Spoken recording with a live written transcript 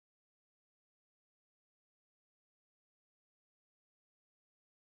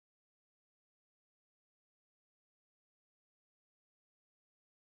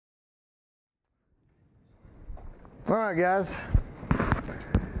All right, guys.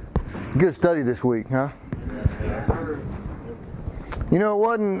 Good study this week, huh? You know, it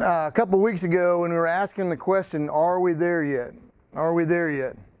wasn't a couple of weeks ago when we were asking the question, are we there yet? Are we there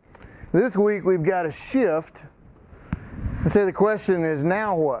yet? This week we've got a shift and say the question is,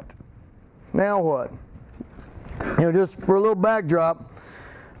 now what? Now what? You know, just for a little backdrop,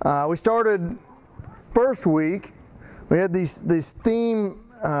 we started first week, we had these theme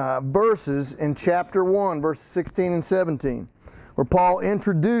verses in chapter 1, verses 16 and 17, where Paul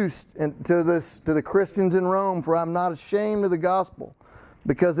introduced to the Christians in Rome, "For I'm not ashamed of the gospel,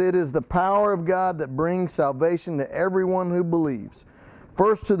 because it is the power of God that brings salvation to everyone who believes,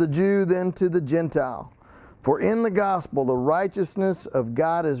 first to the Jew, then to the Gentile. For in the gospel the righteousness of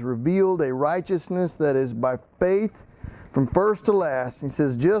God is revealed, a righteousness that is by faith from first to last." He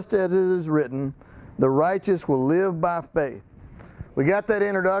says, just as it is written, the righteous will live by faith. We got that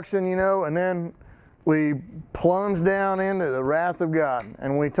introduction, you know, and then we plunged down into the wrath of God.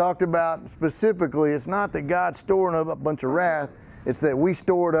 And we talked about specifically, it's not that God's storing up a bunch of wrath, it's that we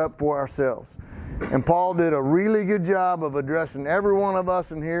store it up for ourselves. And Paul did a really good job of addressing every one of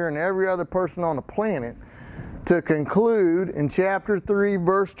us in here and every other person on the planet to conclude in chapter 3,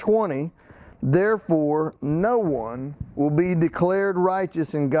 verse 20, "Therefore no one will be declared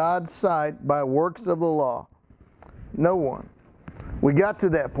righteous in God's sight by works of the law." No one. We got to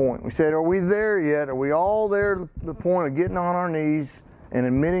that point. We said, are we there yet? Are we all there to the point of getting on our knees and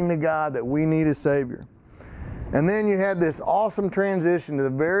admitting to God that we need a Savior? And then you had this awesome transition to the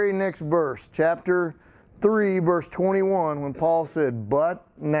very next verse, chapter 3, verse 21, when Paul said, but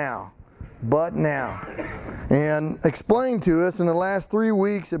now, and explained to us in the last 3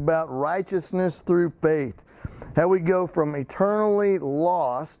 weeks about righteousness through faith, how we go from eternally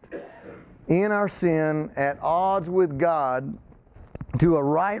lost in our sin, at odds with God, to a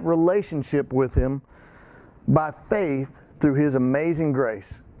right relationship with Him by faith through His amazing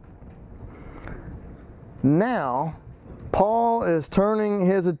grace. Now, Paul is turning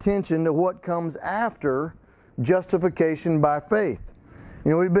his attention to what comes after justification by faith.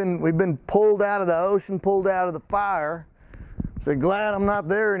 You know, we've been pulled out of the ocean, pulled out of the fire. So glad I'm not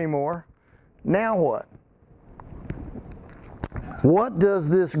there anymore. Now what? What does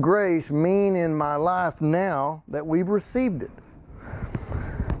this grace mean in my life now that we've received it?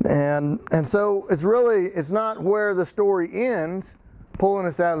 And so it's not where the story ends, pulling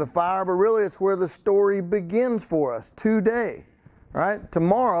us out of the fire, but really it's where the story begins for us today. Right?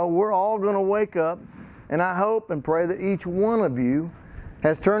 Tomorrow we're all going to wake up, and I hope and pray that each one of you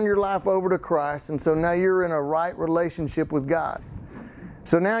has turned your life over to Christ, and so now you're in a right relationship with God.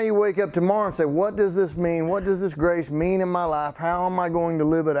 So now you wake up tomorrow and say, what does this mean? What does this grace mean in my life? How am I going to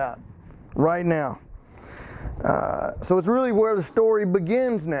live it out right now? So it's really where the story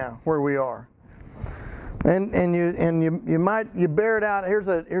begins now, where we are. And you bear it out. Here's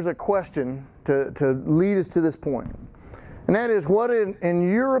a question to lead us to this point. And that is, what in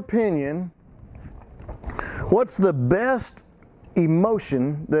your opinion, what's the best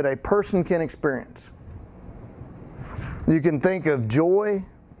emotion that a person can experience? You can think of joy,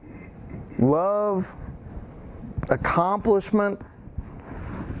 love, accomplishment.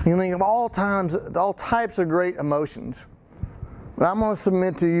 You can think of all types of great emotions. But I'm going to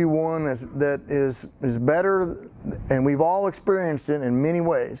submit to you one that is better, and we've all experienced it in many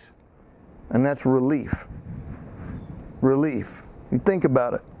ways, and that's relief. Relief. You think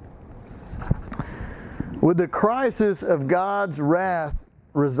about it. With the crisis of God's wrath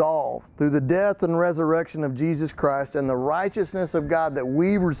resolved through the death and resurrection of Jesus Christ and the righteousness of God that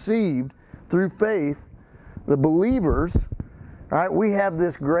we've received through faith, the believers, right, we have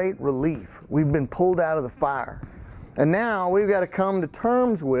this great relief. We've been pulled out of the fire. And now we've got to come to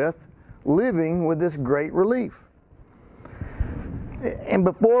terms with living with this great relief. And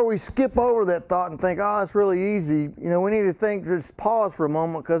before we skip over that thought and think, oh, it's really easy, you know, we need to just pause for a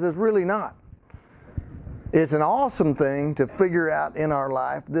moment, because it's really not. It's an awesome thing to figure out in our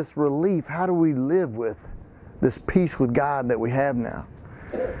life, this relief. How do we live with this peace with God that we have now?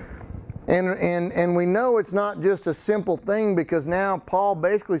 And we know it's not just a simple thing, because now Paul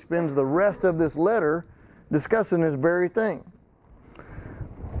basically spends the rest of this letter discussing this very thing.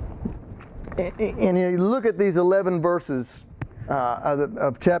 And you look at these 11 verses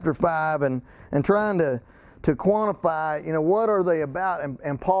of chapter 5 and trying to quantify, you know, what are they about?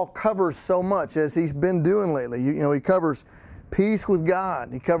 And Paul covers so much, as he's been doing lately. You know, he covers peace with God.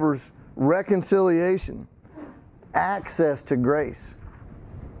 He covers reconciliation, access to grace,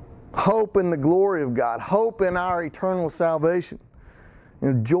 hope in the glory of God, hope in our eternal salvation,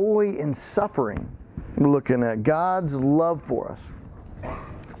 you know, joy in suffering. We're looking at God's love for us.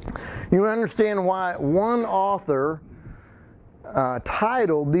 You understand why one author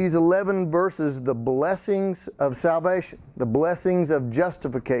titled these 11 verses the blessings of salvation, the blessings of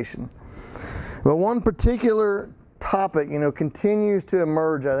justification. But one particular topic, continues to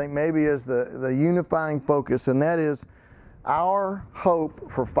emerge, I think maybe as the unifying focus, and that is our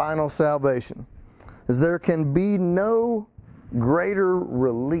hope for final salvation. As there can be no greater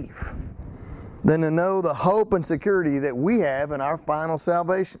relief than to know the hope and security that we have in our final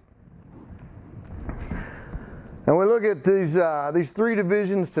salvation. And we look at these three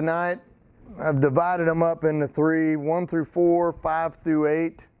divisions tonight. I've divided them up into three: 1 through 4, 5 through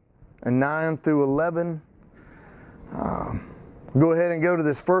 8, and 9 through 11. Go ahead and go to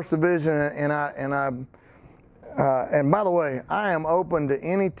this first division, and by the way, I am open to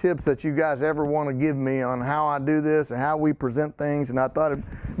any tips that you guys ever want to give me on how I do this and how we present things. And I thought it'd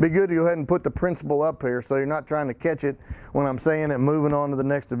be good to go ahead and put the principle up here so you're not trying to catch it when I'm saying it and moving on to the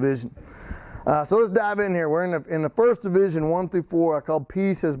next division. So let's dive in here. We're in the first division, 1 through 4, I call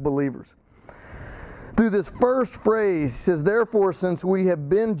peace as believers. Through this first phrase, he says, therefore, since we have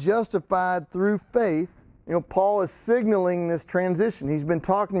been justified through faith, Paul is signaling this transition. He's been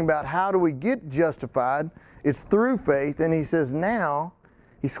talking about how do we get justified. It's through faith, and he says now,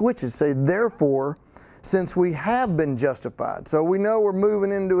 he switches, say, therefore, since we have been justified. So we know we're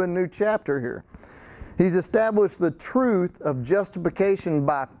moving into a new chapter here. He's established the truth of justification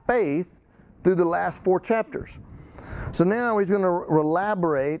by faith through the last 4 chapters. So now he's going to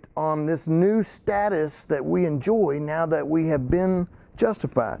elaborate on this new status that we enjoy now that we have been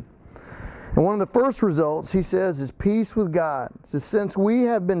justified. And one of the first results, he says, is peace with God. He says, since we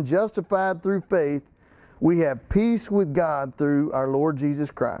have been justified through faith, we have peace with God through our Lord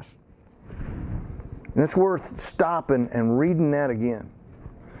Jesus Christ. And it's worth stopping and reading that again.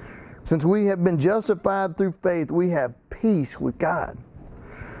 Since we have been justified through faith, we have peace with God.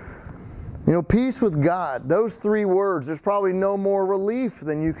 Peace with God, those 3 words, there's probably no more relief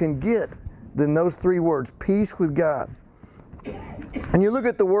than you can get than those 3 words, peace with God. And you look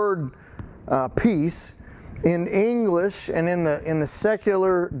at the word peace in English and in the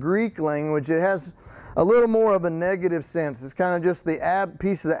secular Greek language, it has a little more of a negative sense. It's kind of just the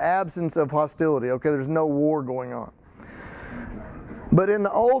peace of the absence of hostility. Okay, there's no war going on. But in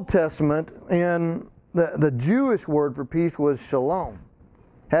the Old Testament, in the Jewish word for peace was shalom.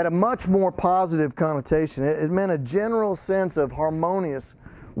 Had a much more positive connotation. It meant a general sense of harmonious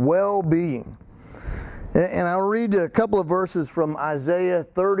well-being. And I'll read a couple of verses from Isaiah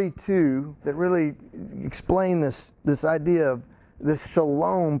 32 that really explain this idea of this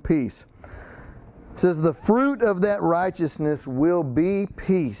shalom peace. It says, the fruit of that righteousness will be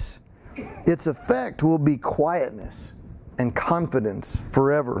peace. Its effect will be quietness and confidence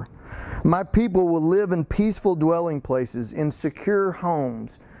forever. My people will live in peaceful dwelling places, in secure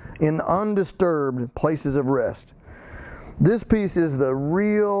homes, in undisturbed places of rest. This peace is the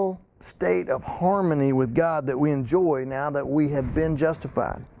real state of harmony with God that we enjoy now that we have been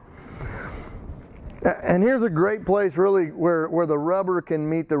justified. And here's a great place really where the rubber can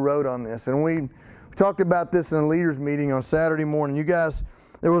meet the road on this. And we talked about this in a leaders meeting on Saturday morning. You guys,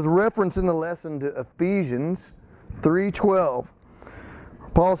 there was reference in the lesson to Ephesians 3:12.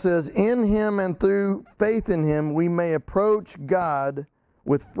 Paul says, in Him and through faith in Him, we may approach God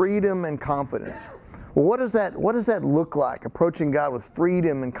with freedom and confidence. Well, what does that look like, approaching God with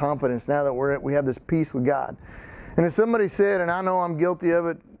freedom and confidence now that we have this peace with God? And as somebody said, and I know I'm guilty of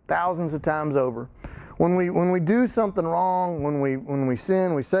it thousands of times over, when we do something wrong, when we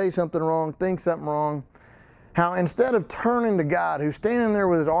sin, we say something wrong, think something wrong, how instead of turning to God, who's standing there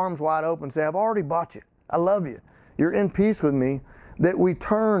with His arms wide open, say, I've already bought you, I love you, you're in peace with me, that we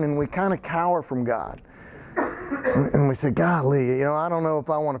turn and we kind of cower from God. And we say, golly, I don't know if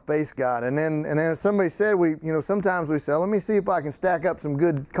I want to face God. And then as somebody said, sometimes we say, let me see if I can stack up some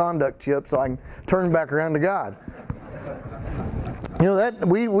good conduct chips so I can turn back around to God. That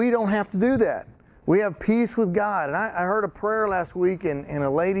we don't have to do that. We have peace with God. And I heard a prayer last week, and a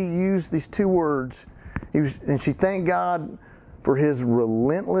lady used these 2 words. And she thanked God for His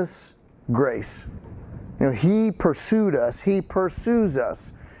relentless grace. He pursued us. He pursues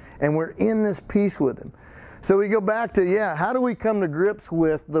us. And we're in this peace with Him. So we go back to, how do we come to grips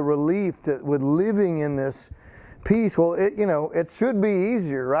with the relief, with living in this peace? Well, it should be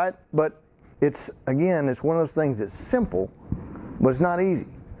easier, right? But it's one of those things that's simple, but it's not easy.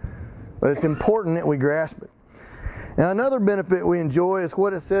 But it's important that we grasp it. Now, another benefit we enjoy is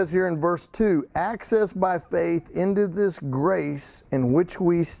what it says here in verse 2, access by faith into this grace in which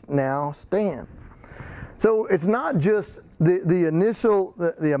we now stand. So it's not just the initial,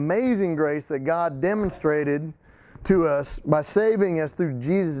 the amazing grace that God demonstrated to us by saving us through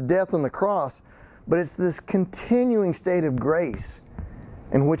Jesus' death on the cross, but it's this continuing state of grace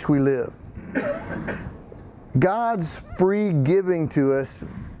in which we live. God's free giving to us,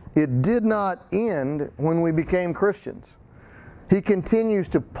 it did not end when we became Christians. He continues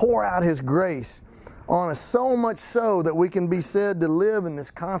to pour out His grace on us, so much so that we can be said to live in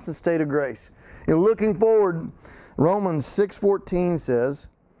this constant state of grace. Looking forward, Romans 6:14 says,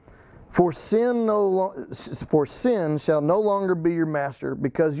 For sin shall no longer be your master,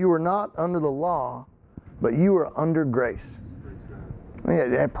 because you are not under the law, but you are under grace.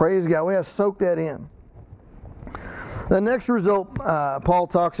 Praise God. We have to soak that in. The next result Paul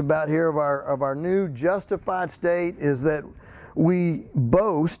talks about here of our new justified state is that we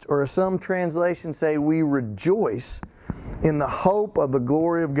boast, or as some translations say, we rejoice in the hope of the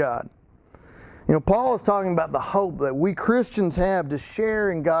glory of God. Paul is talking about the hope that we Christians have to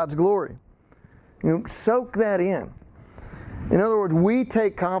share in God's glory. Soak that in. In other words, we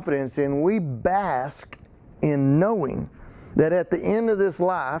take confidence in, we bask in knowing that at the end of this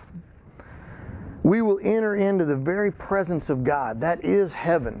life, we will enter into the very presence of God. That is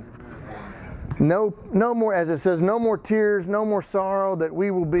heaven. No more, as it says, no more tears, no more sorrow, that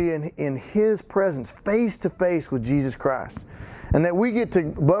we will be in His presence, face to face with Jesus Christ. And that we get to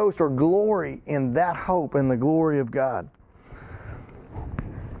boast or glory in that hope and the glory of God.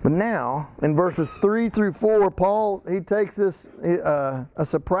 But now, in verses 3 through 4, Paul, he takes this a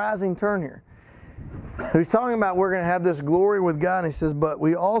surprising turn here. He's talking about we're going to have this glory with God, and he says, but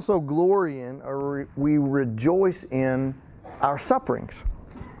we also glory in, or we rejoice in our sufferings.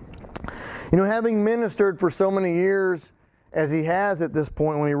 Having ministered for so many years as he has at this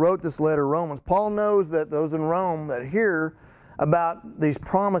point when he wrote this letter to Romans, Paul knows that those in Rome that hear about these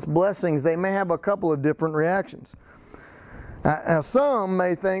promised blessings, they may have a couple of different reactions. Now some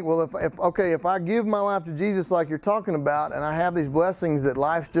may think, well, if I give my life to Jesus like you're talking about, and I have these blessings, that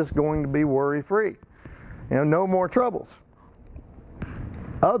life's just going to be worry-free. No more troubles.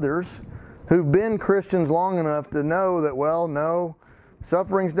 Others who've been Christians long enough to know that, well, no,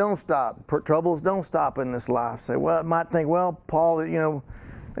 sufferings don't stop, troubles don't stop in this life. Say, well, might think, well, Paul,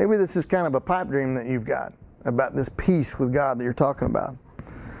 maybe this is kind of a pipe dream that you've got about this peace with God that you're talking about.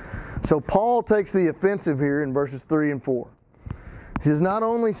 So Paul takes the offensive here in verses 3 and 4. He says, not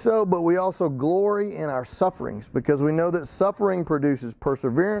only so, but we also glory in our sufferings, because we know that suffering produces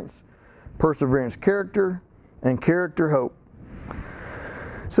perseverance, perseverance character, and character hope.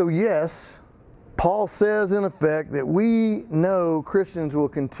 So yes, Paul says in effect that we know Christians will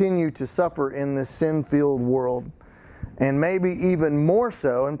continue to suffer in this sin-filled world, and maybe even more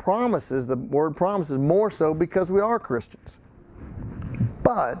so, and promises, the word promises more so because we are Christians.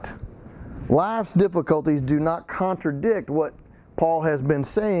 But life's difficulties do not contradict what Paul has been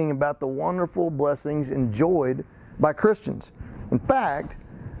saying about the wonderful blessings enjoyed by Christians. In fact,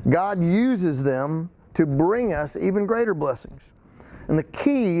 God uses them to bring us even greater blessings. And the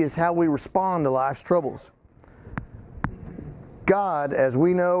key is how we respond to life's troubles. God, as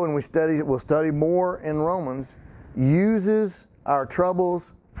we know and we'll study more in Romans, uses our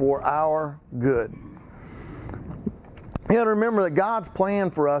troubles for our good. You got to remember that God's plan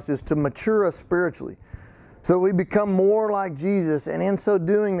for us is to mature us spiritually, so we become more like Jesus, and in so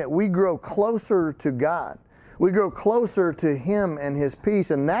doing that we grow closer to God. We grow closer to Him and His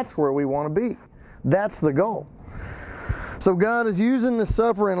peace, and that's where we want to be. That's the goal. So God is using the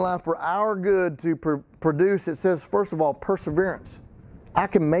suffering life for our good to produce, it says, first of all, perseverance. I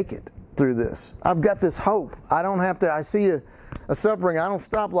can make it through this. I've got this hope. I don't have to, I see a suffering, I don't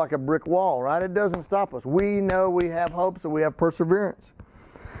stop like a brick wall, right? It doesn't stop us. We know we have hope, so we have perseverance.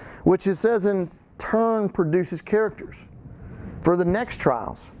 Which it says in turn produces characters for the next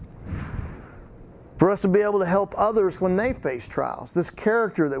trials. For us to be able to help others when they face trials. This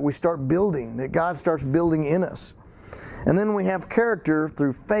character that we start building, that God starts building in us. And then we have character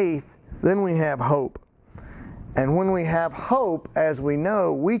through faith, then we have hope. And when we have hope, as we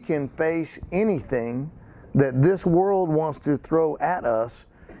know, we can face anything that this world wants to throw at us,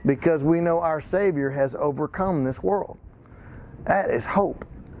 because we know our Savior has overcome this world. That is hope.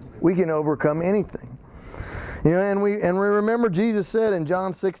 We can overcome anything. And we remember Jesus said in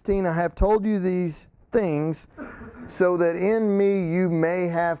John 16, I have told you these things so that in me you may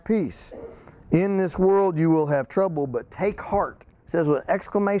have peace. In this world you will have trouble, but take heart. It says with an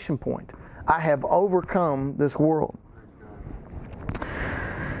exclamation point, I have overcome this world.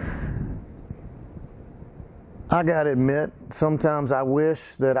 I got to admit, sometimes I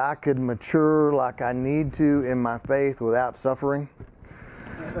wish that I could mature like I need to in my faith without suffering.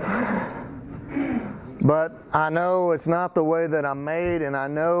 But I know it's not the way that I'm made, and I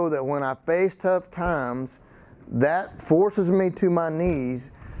know that when I face tough times, that forces me to my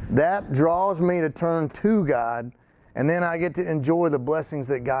knees. That draws me to turn to God. And then I get to enjoy the blessings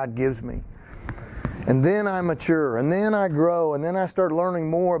that God gives me. And then I mature. And then I grow. And then I start learning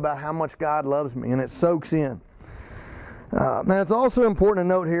more about how much God loves me. And it soaks in. Now, it's also important to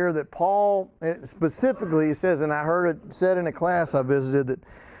note here that Paul specifically, he says, and I heard it said in a class I visited, that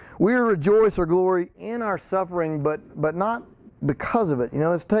we rejoice or glory in our suffering, but not because of it. You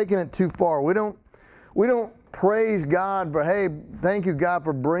know, it's taking it too far. We don't praise God for, hey, thank you, God,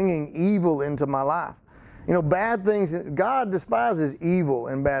 for bringing evil into my life. You know, bad things, God despises evil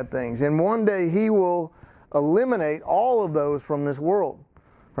and bad things. And one day He will eliminate all of those from this world,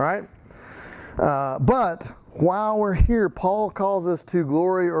 right? But while we're here, Paul calls us to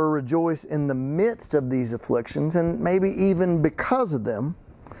glory or rejoice in the midst of these afflictions, and maybe even because of them.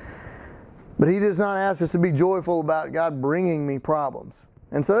 But he does not ask us to be joyful about God bringing me problems.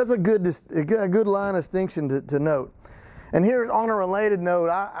 And so that's a good line of distinction to note. And here on a related note,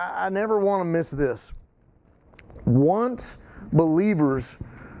 I never want to miss this. Once believers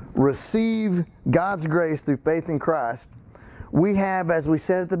receive God's grace through faith in Christ, we have, as we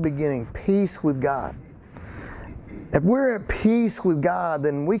said at the beginning, peace with God. If we're at peace with God,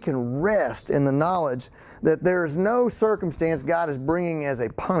 then we can rest in the knowledge that there is no circumstance God is bringing as a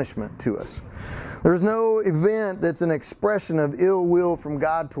punishment to us. There's no event that's an expression of ill will from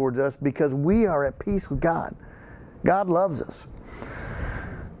God towards us, because we are at peace with God. God loves us.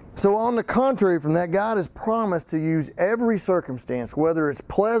 So on the contrary from that, God has promised to use every circumstance, whether it's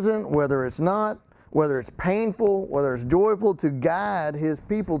pleasant, whether it's not, whether it's painful, whether it's joyful, to guide His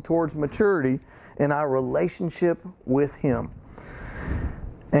people towards maturity in our relationship with Him.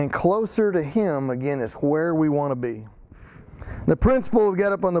 And closer to Him, again, is where we want to be. The principle we've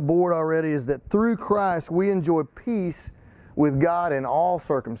got up on the board already is that through Christ we enjoy peace with God in all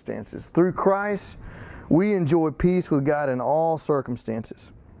circumstances. Through Christ we enjoy peace with God in all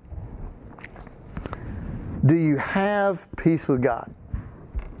circumstances. Do you have peace with God?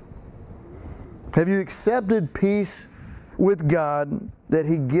 Have you accepted peace with God that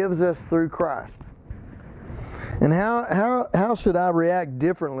He gives us through Christ? And how should I react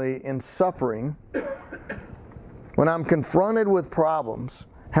differently in suffering when I'm confronted with problems?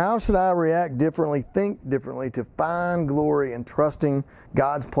 How should I react differently, think differently, to find glory in trusting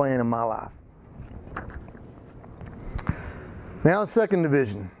God's plan in my life? Now the second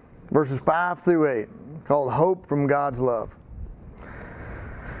division, verses 5 through 8, called Hope from God's Love.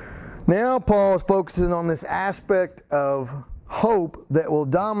 Now Paul is focusing on this aspect of hope that will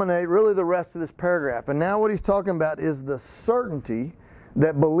dominate really the rest of this paragraph. And now what he's talking about is the certainty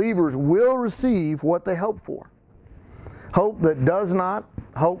that believers will receive what they hope for. Hope that does not,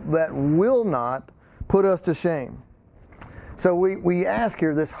 hope that will not put us to shame. So we ask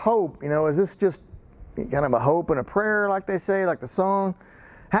here, this hope, is this just kind of a hope and a prayer, like they say, like the song?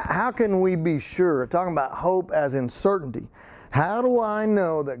 How can we be sure? Talking about hope as in certainty. How do I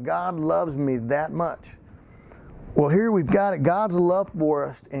know that God loves me that much? Well, here we've got it. God's love for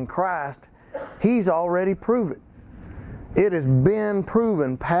us in Christ, He's already proven. It has been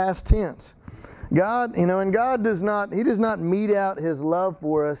proven, past tense. God, and God does not mete out His love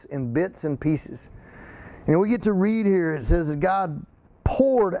for us in bits and pieces. We get to read here, it says that God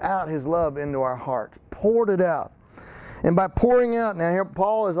poured out His love into our hearts, poured it out. And by pouring out, now here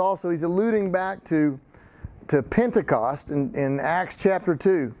Paul is also, he's alluding back to Pentecost in Acts chapter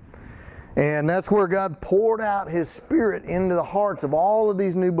 2. And that's where God poured out His Spirit into the hearts of all of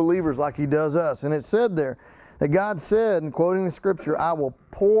these new believers like He does us. And it said there that God said, and quoting the Scripture, I will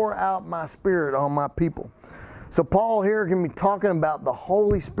pour out my Spirit on my people. So Paul here can be talking about the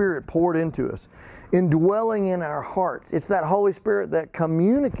Holy Spirit poured into us, indwelling in our hearts. It's that Holy Spirit that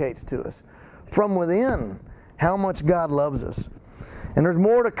communicates to us from within how much God loves us. And there's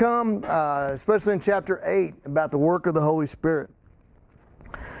more to come, especially in chapter 8, about the work of the Holy Spirit.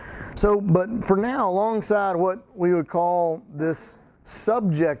 So, but for now, alongside what we would call this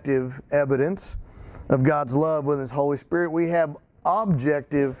subjective evidence of God's love with His Holy Spirit, we have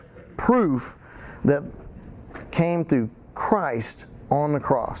objective proof that came through Christ on the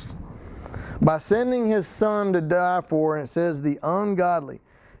cross. By sending His Son to die for, and it says, the ungodly,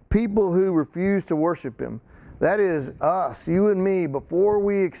 people who refuse to worship Him, that is us, you and me, before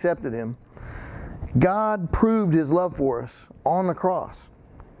we accepted Him, God proved His love for us on the cross.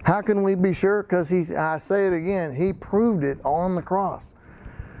 How can we be sure? Because I say it again, He proved it on the cross.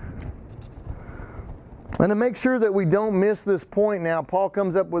 And to make sure that we don't miss this point now, Paul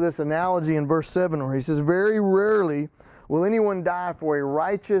comes up with this analogy in verse 7 where he says, very rarely will anyone die for a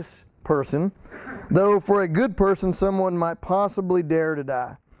righteous person, though for a good person someone might possibly dare to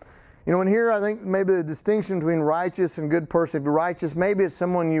die. You know, in here I think maybe the distinction between righteous and good person. If you're righteous, maybe it's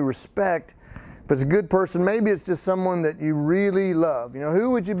someone you respect. If it's a good person, maybe it's just someone that you really love. You know, who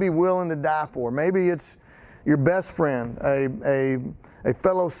would you be willing to die for? Maybe it's your best friend, a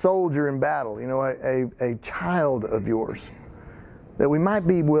fellow soldier in battle, you know, a child of yours that we might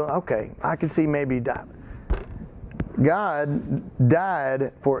be willing, okay, I could see maybe die. God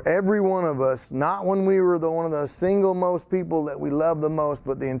died for every one of us, not when we were one of the single most people that we love the most,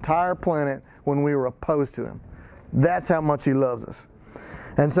 but the entire planet when we were opposed to Him. That's how much He loves us.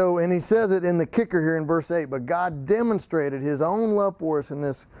 And He says it in the kicker here in verse 8, but God demonstrated His own love for us in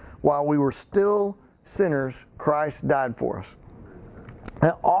this, while we were still sinners, Christ died for us.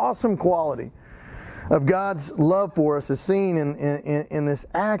 That awesome quality of God's love for us is seen in this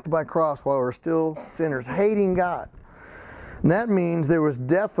act by cross while we're still sinners, hating God. And that means there was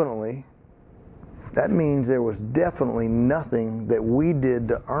definitely nothing that we did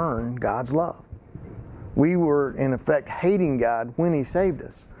to earn God's love. We were, in effect, hating God when He saved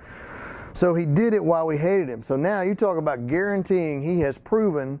us. So He did it while we hated Him. So now you talk about guaranteeing He has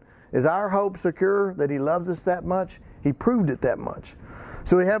proven, is our hope secure that He loves us that much? He proved it that much.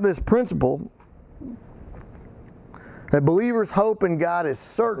 So we have this principle that believers' hope in God is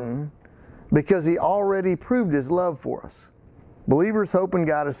certain because He already proved His love for us. Believers' hope in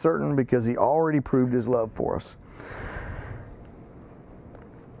God is certain because He already proved His love for us.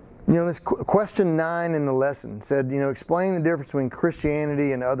 You know, this question 9 in the lesson said, you know, explain the difference between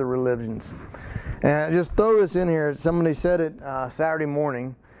Christianity and other religions. And I just throw this in here. Somebody said it Saturday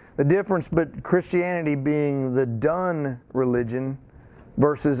morning. The difference between Christianity being the done religion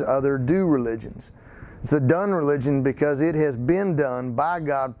versus other do religions. It's a done religion because it has been done by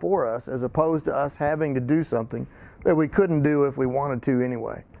God for us, as opposed to us having to do something that we couldn't do if we wanted to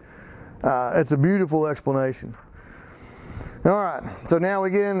anyway. It's a beautiful explanation. All right, so now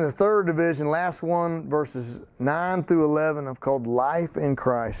we get into the third division, last one, verses 9 through 11, of called Life in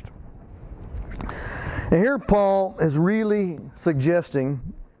Christ. And here Paul is really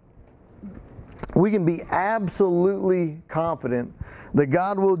suggesting we can be absolutely confident that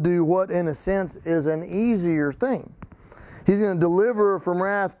God will do what, in a sense, is an easier thing. He's going to deliver from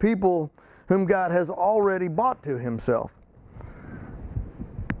wrath people whom God has already bought to Himself.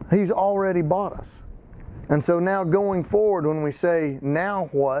 He's already bought us. And so now going forward, when we say, now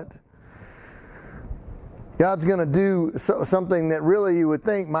what? God's going to do something that really you would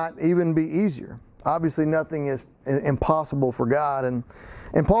think might even be easier. Obviously nothing is impossible for God.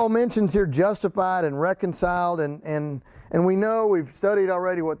 And Paul mentions here justified and reconciled, and we know, we've studied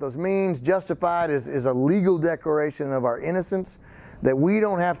already what those means. Justified is a legal declaration of our innocence, that we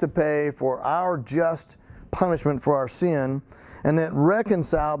don't have to pay for our just punishment for our sin, and that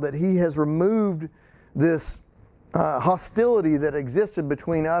reconciled, that He has removed this hostility that existed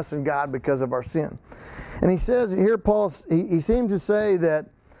between us and God because of our sin. And he says here, Paul, he seems to say that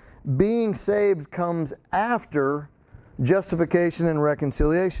being saved comes after justification and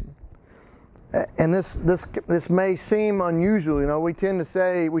reconciliation. And this may seem unusual. You know, we tend to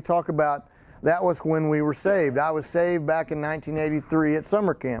say, we talk about that was when we were saved. I was saved back in 1983 at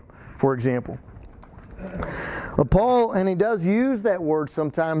summer camp, for example. But Paul, and he does use that word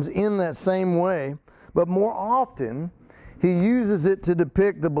sometimes in that same way, but more often he uses it to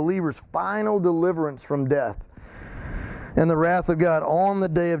depict the believer's final deliverance from death and the wrath of God on the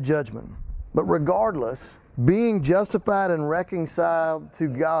day of judgment. But regardless, being justified and reconciled to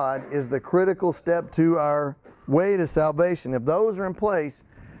God is the critical step to our way to salvation. If those are in place,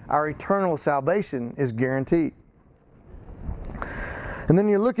 our eternal salvation is guaranteed. And then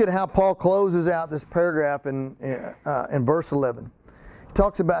you look at how Paul closes out this paragraph in verse 11. He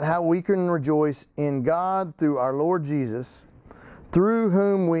talks about how we can rejoice in God through our Lord Jesus, through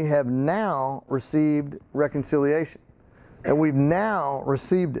whom we have now received reconciliation. And we've now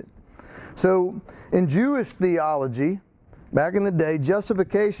received it. So in Jewish theology, back in the day,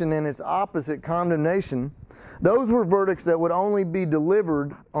 justification and its opposite, condemnation, those were verdicts that would only be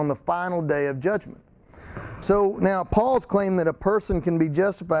delivered on the final day of judgment. So now Paul's claim that a person can be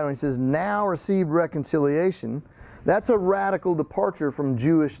justified when he says, now received reconciliation, that's a radical departure from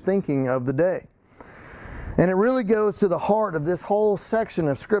Jewish thinking of the day. And it really goes to the heart of this whole section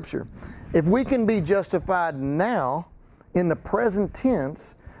of Scripture. If we can be justified now, in the present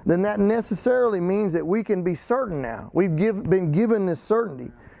tense, then that necessarily means that we can be certain now. We've been given this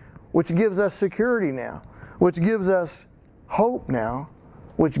certainty, which gives us security now, which gives us hope now,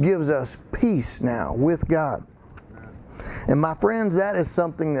 which gives us peace now with God. And my friends, that is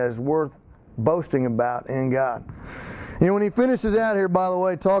something that is worth boasting about in God. You know, when he finishes out here, by the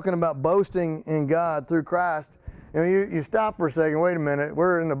way, talking about boasting in God through Christ, You stop for a second, wait a minute,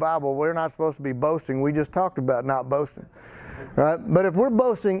 we're in the Bible, we're not supposed to be boasting. We just talked about not boasting. Right? But if we're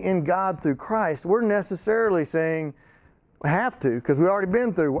boasting in God through Christ, we're necessarily saying, have to, because we've already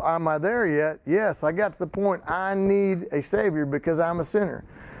been through, am I there yet? Yes, I got to the point I need a Savior because I'm a sinner.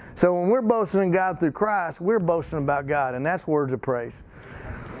 So when we're boasting in God through Christ, we're boasting about God, and that's words of praise.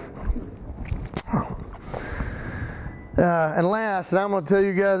 And last, and I'm going to tell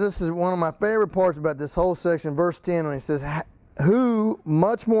you guys, this is one of my favorite parts about this whole section, verse 10, when he says, who,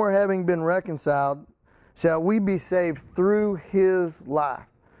 much more having been reconciled, shall we be saved through His life.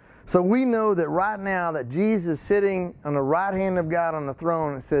 So we know that right now that Jesus is sitting on the right hand of God on the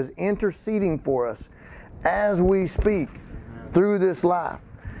throne, it says interceding for us as we speak through this life.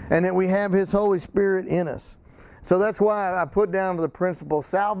 And that we have His Holy Spirit in us. So that's why I put down the principle,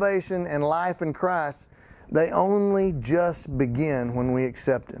 salvation and life in Christ, they only just begin when we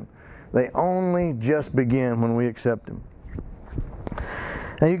accept Him. They only just begin when we accept Him.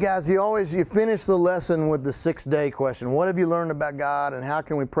 Now you guys, you finish the lesson with the 6-day question. What have you learned about God, and how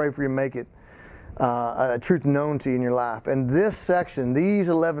can we pray for you to make it a truth known to you in your life? And this section, these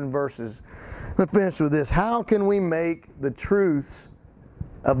 11 verses, I'm going to finish with this. How can we make the truths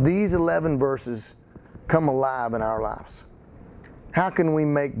of these 11 verses come alive in our lives? How can we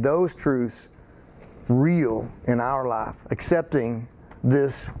make those truths real in our life, accepting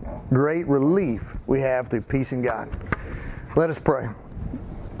this great relief we have through peace in God? Let us pray.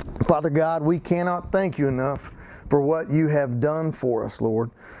 Father God, we cannot thank You enough for what You have done for us,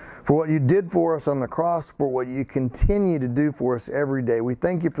 Lord, for what You did for us on the cross, for what You continue to do for us every day. We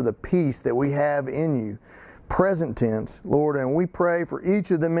thank You for the peace that we have in You, present tense, Lord, and we pray for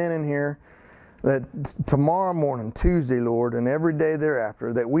each of the men in here that tomorrow morning, Tuesday, Lord, and every day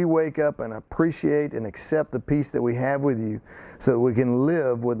thereafter, that we wake up and appreciate and accept the peace that we have with You, so that we can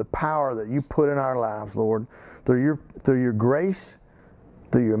live with the power that You put in our lives, Lord, through your grace,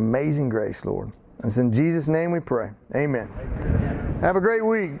 through Your amazing grace, Lord. And it's in Jesus' name we pray. Amen. Have a great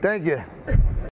week. Thank you.